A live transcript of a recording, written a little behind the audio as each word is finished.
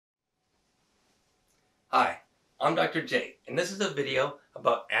Hi, I'm Dr. J, and this is a video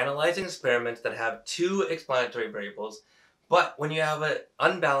about analyzing experiments that have two explanatory variables, but when you have an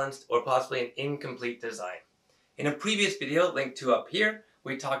unbalanced or possibly an incomplete design. In a previous video, linked to up here,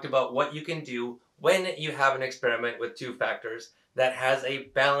 we talked about what you can do when you have an experiment with two factors that has a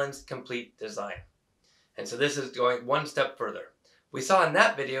balanced, complete design. And so this is going one step further. We saw in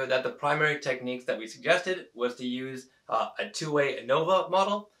that video that the primary techniques that we suggested was to use a two-way ANOVA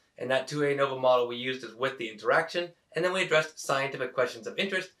model, and that two-way ANOVA model we used is with the interaction, and then we addressed scientific questions of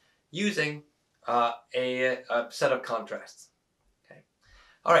interest using a set of contrasts. Okay.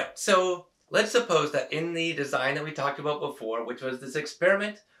 All right, so let's suppose that in the design that we talked about before, which was this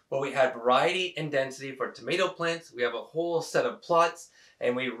experiment where we had variety and density for tomato plants, we have a whole set of plots,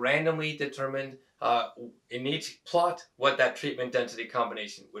 and we randomly determined in each plot what that treatment density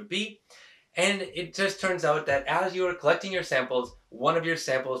combination would be. And it just turns out that as you were collecting your samples, one of your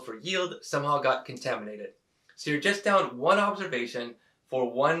samples for yield somehow got contaminated. So you're just down one observation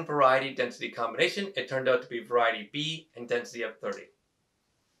for one variety density combination. It turned out to be variety B and density of 30.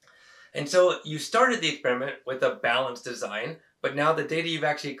 And so you started the experiment with a balanced design, but now the data you've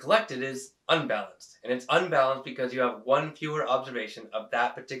actually collected is unbalanced. And it's unbalanced because you have one fewer observation of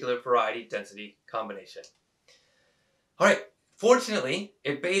that particular variety density combination. All right, fortunately,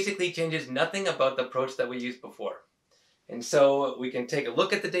 it basically changes nothing about the approach that we used before. And so we can take a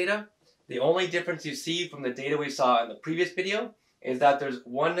look at the data. The only difference you see from the data we saw in the previous video is that there's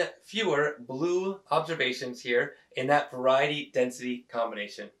one fewer blue observations here in that variety density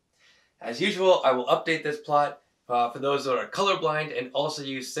combination. As usual, I will update this plot for those that are colorblind and also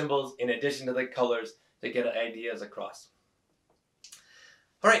use symbols in addition to the colors to get ideas across.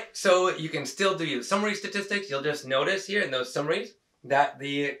 Alright, so you can still do your summary statistics. You'll just notice here in those summaries that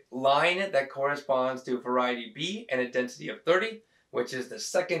the line that corresponds to variety B and a density of 30, which is the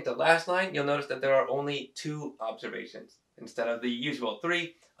second to last line, you'll notice that there are only 2 observations instead of the usual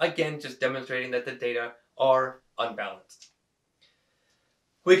 3, again just demonstrating that the data are unbalanced.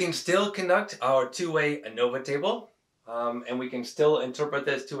 We can still conduct our two-way ANOVA table, and we can still interpret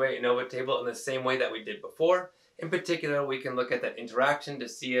this two-way ANOVA table in the same way that we did before. In particular, we can look at that interaction to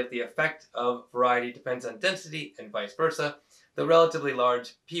see if the effect of variety depends on density and vice versa. The relatively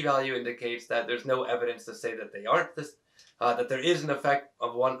large p-value indicates that there's no evidence to say that they aren't that there is an effect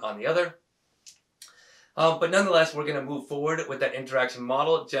of one on the other. But nonetheless, we're going to move forward with that interaction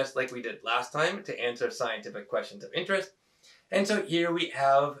model just like we did last time to answer scientific questions of interest. And so here we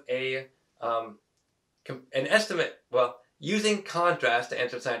have an estimate, well, using contrast to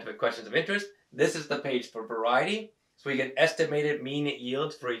answer scientific questions of interest. This is the page for variety. So we get estimated mean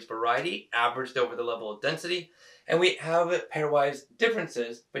yields for each variety, averaged over the level of density. And we have pairwise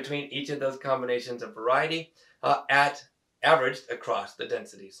differences between each of those combinations of variety averaged across the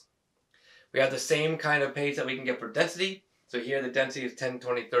densities. We have the same kind of page that we can get for density. So here the density is 10,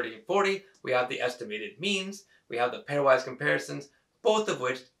 20, 30, and 40. We have the estimated means. We have the pairwise comparisons, both of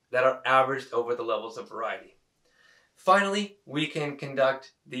which that are averaged over the levels of variety. Finally, we can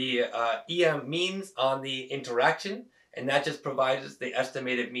conduct the EM means on the interaction, and that just provides us the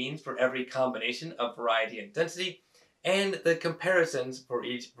estimated means for every combination of variety and density, and the comparisons for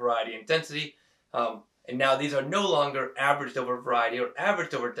each variety and density. And now these are no longer averaged over variety or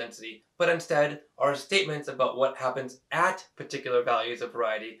averaged over density, but instead are statements about what happens at particular values of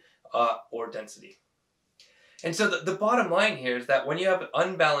variety or density. And so the bottom line here is that when you have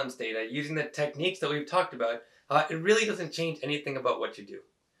unbalanced data using the techniques that we've talked about, it really doesn't change anything about what you do,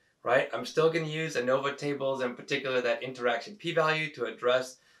 right? I'm still going to use ANOVA tables, in particular that interaction p-value, to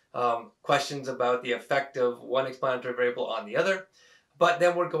address questions about the effect of one explanatory variable on the other. But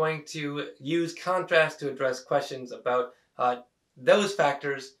then we're going to use contrast to address questions about those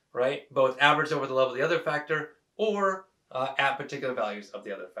factors, right? Both averaged over the level of the other factor or at particular values of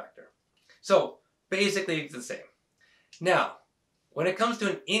the other factor. So basically it's the same. Now, when it comes to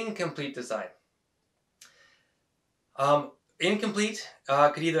an incomplete design, incomplete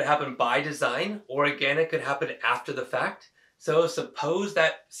could either happen by design or again it could happen after the fact. So suppose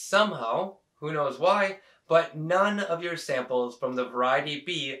that somehow, who knows why, but none of your samples from the variety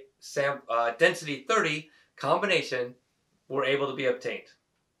B density 30 combination were able to be obtained,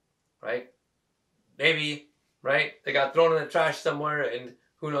 right? Maybe, right? They got thrown in the trash somewhere and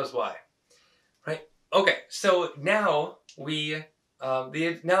who knows why, right? Okay, so now the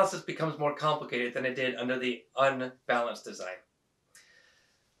analysis becomes more complicated than it did under the unbalanced design.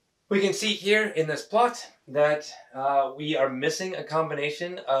 We can see here in this plot that we are missing a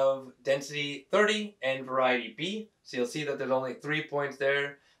combination of density 30 and variety B. So you'll see that there's only 3 points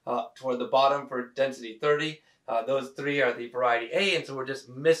there toward the bottom for density 30. Those 3 are the variety A, and so we're just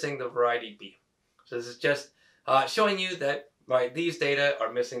missing the variety B. So this is just showing you that these data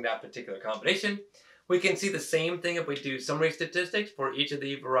are missing that particular combination. We can see the same thing if we do summary statistics for each of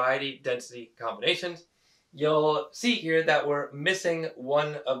the variety density combinations. You'll see here that we're missing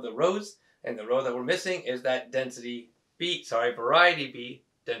one of the rows, and the row that we're missing is that variety B,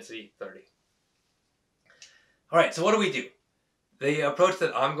 density 30. All right, so what do? The approach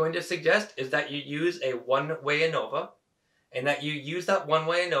that I'm going to suggest is that you use a one-way ANOVA, and that you use that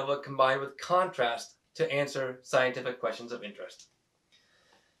one-way ANOVA combined with contrast to answer scientific questions of interest.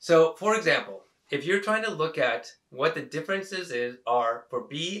 So, for example, if you're trying to look at what the differences are for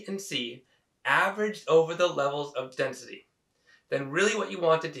B and C averaged over the levels of density, then really what you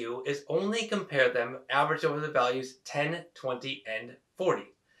want to do is only compare them averaged over the values 10, 20, and 40.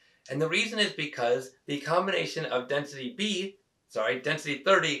 And the reason is because the combination of density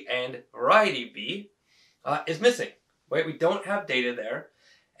 30 and variety B is missing. Right? We don't have data there.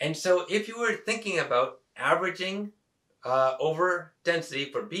 And so if you were thinking about averaging over density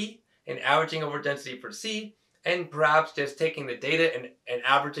for B and averaging over density for C, and perhaps just taking the data and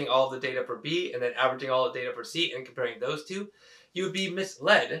averaging all the data for B and then averaging all the data for C and comparing those two, you would be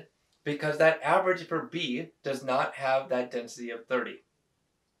misled because that average for B does not have that density of 30.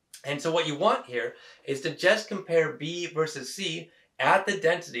 And so what you want here is to just compare B versus C at the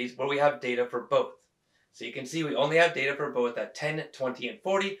densities where we have data for both. So you can see we only have data for both at 10, 20, and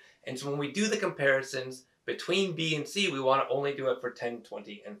 40. And so when we do the comparisons between B and C, we want to only do it for 10,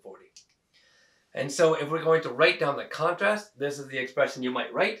 20, and 40. And so if we're going to write down the contrast, this is the expression you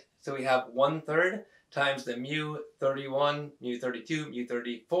might write. So we have 1/3 times the mu 31, mu 32, mu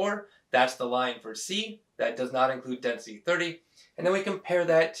 34. That's the line for C. That does not include density 30. And then we compare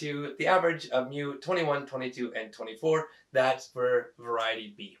that to the average of mu 21, 22, and 24. That's for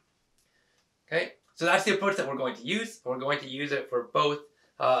variety B. Okay, so that's the approach that we're going to use. We're going to use it for both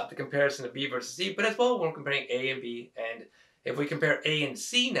the comparison of B versus C, but as well when we're comparing A and B. And if we compare A and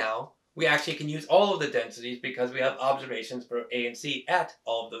C now, we actually can use all of the densities because we have observations for A and C at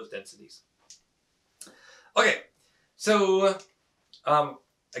all of those densities. Okay, so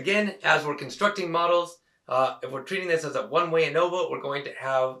again, as we're constructing models, if we're treating this as a one-way ANOVA, we're going to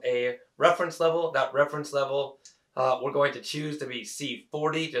have a reference level. That reference level we're going to choose to be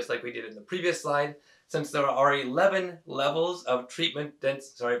C40, just like we did in the previous slide. Since there are 11 levels of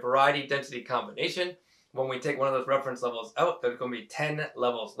variety density combination, when we take one of those reference levels out, there's going to be 10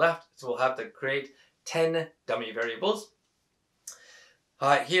 levels left. So we'll have to create 10 dummy variables.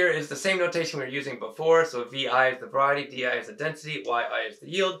 Here is the same notation we were using before. So VI is the variety, DI is the density, YI is the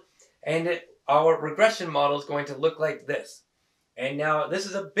yield. And our regression model is going to look like this. And now this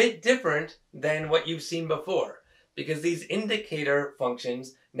is a bit different than what you've seen before, because these indicator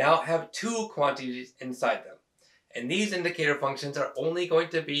functions now have two quantities inside them. And these indicator functions are only going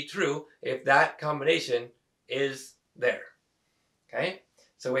to be true if that combination is there. Okay?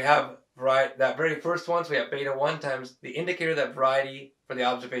 So we have that very first one, so we have beta 1 times the indicator that variety for the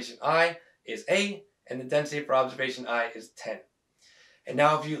observation I is A, and the density for observation I is 10. And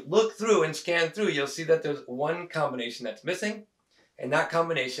now if you look through and scan through, you'll see that there's one combination that's missing, and that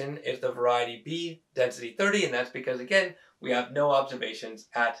combination is the variety B, density 30, and that's because, again, we have no observations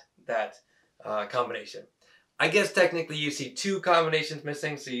at that combination. I guess technically you see two combinations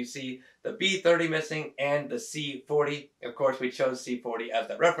missing, so you see the B30 missing and the C40. Of course, we chose C40 as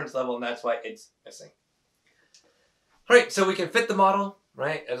the reference level, and that's why it's missing. All right, so we can fit the model,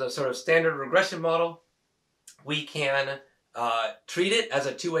 right, as a sort of standard regression model. We can treat it as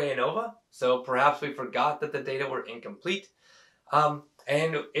a two-way ANOVA, so perhaps we forgot that the data were incomplete.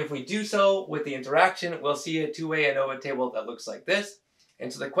 And if we do so with the interaction, we'll see a two-way ANOVA table that looks like this.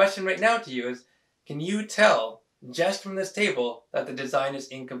 And so the question right now to you is, can you tell just from this table that the design is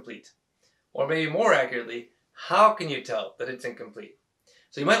incomplete? Or maybe more accurately, how can you tell that it's incomplete?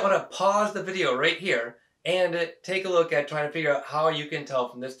 So you might want to pause the video right here and take a look at trying to figure out how you can tell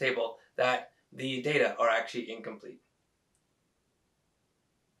from this table that the data are actually incomplete.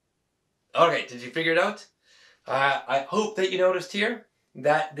 Okay, did you figure it out? I hope that you noticed here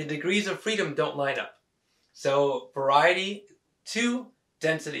that the degrees of freedom don't line up. So variety 2,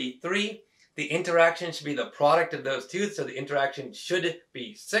 density 3, the interaction should be the product of those two, so the interaction should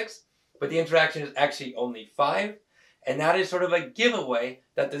be 6, but the interaction is actually only 5. And that is sort of a giveaway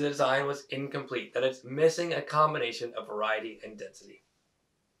that the design was incomplete, that it's missing a combination of variety and density.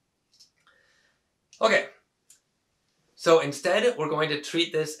 Okay, so instead we're going to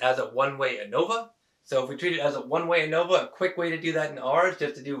treat this as a one-way ANOVA. So if we treat it as a one-way ANOVA, a quick way to do that in R is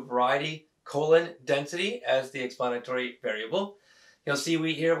just to do variety density as the explanatory variable. You'll see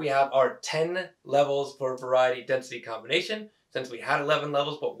here we have our 10 levels for variety density combination. since we had 11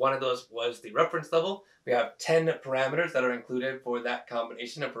 levels, but one of those was the reference level. We have 10 parameters that are included for that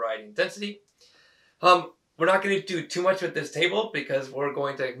combination of variety and density. We're not going to do too much with this table because we're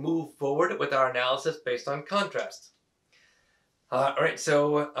going to move forward with our analysis based on contrast. All right,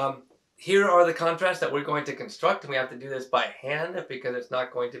 so here are the contrasts that we're going to construct, and we have to do this by hand because it's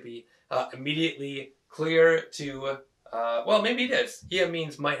not going to be immediately clear to, well, maybe it is.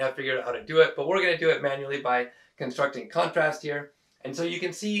 Means might have figured out how to do it, but we're going to do it manually by constructing contrast here. And so you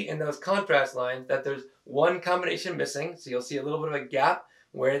can see in those contrast lines that there's one combination missing, so you'll see a little bit of a gap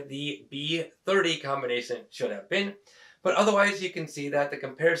where the B30 combination should have been. But otherwise, you can see that the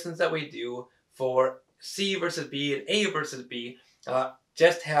comparisons that we do for C versus B and A versus B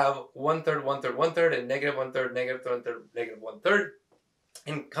just have 1/3, 1/3, 1/3, and negative 1/3, negative 1/3, negative 1/3.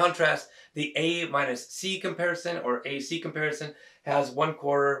 In contrast, the A minus C comparison or AC comparison has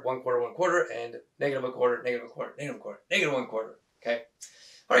 1/4, 1/4, 1/4, and negative 1/4, negative 1/4, negative 1/4, negative 1/4. Okay.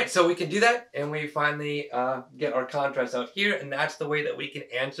 All right, so we can do that, and we finally get our contrast out here, and that's the way that we can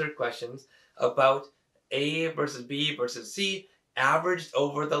answer questions about A versus B versus C averaged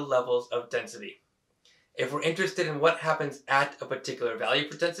over the levels of density. If we're interested in what happens at a particular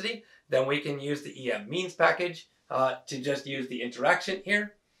value for density, then we can use the EM means package to just use the interaction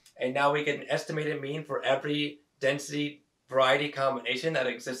here, and now we get an estimated mean for every density variety combination that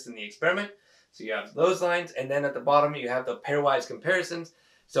exists in the experiment. So you have those lines, and then at the bottom you have the pairwise comparisons.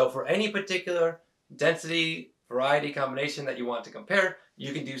 So for any particular density variety combination that you want to compare,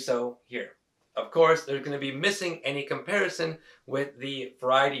 you can do so here. Of course, there's going to be missing any comparison with the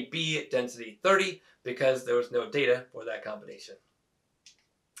variety B density 30 because there was no data for that combination.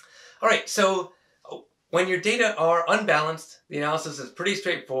 All right, so when your data are unbalanced, the analysis is pretty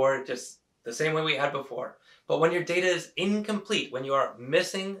straightforward, just the same way we had before. But when your data is incomplete, when you are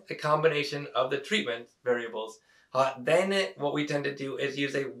missing a combination of the treatment variables, then what we tend to do is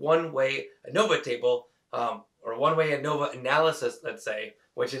use a one-way ANOVA table, or one-way ANOVA analysis, let's say,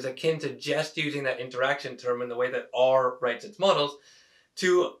 which is akin to just using that interaction term in the way that R writes its models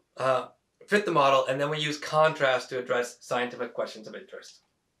to fit the model, and then we use contrast to address scientific questions of interest.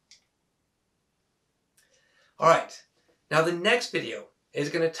 All right, now the next video is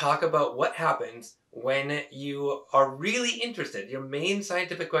going to talk about what happens when you are really interested. Your main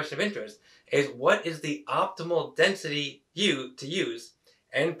scientific question of interest is what is the optimal density to use,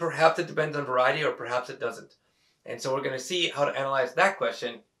 and perhaps it depends on variety or perhaps it doesn't. And so we're going to see how to analyze that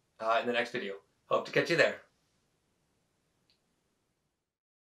question in the next video. Hope to catch you there.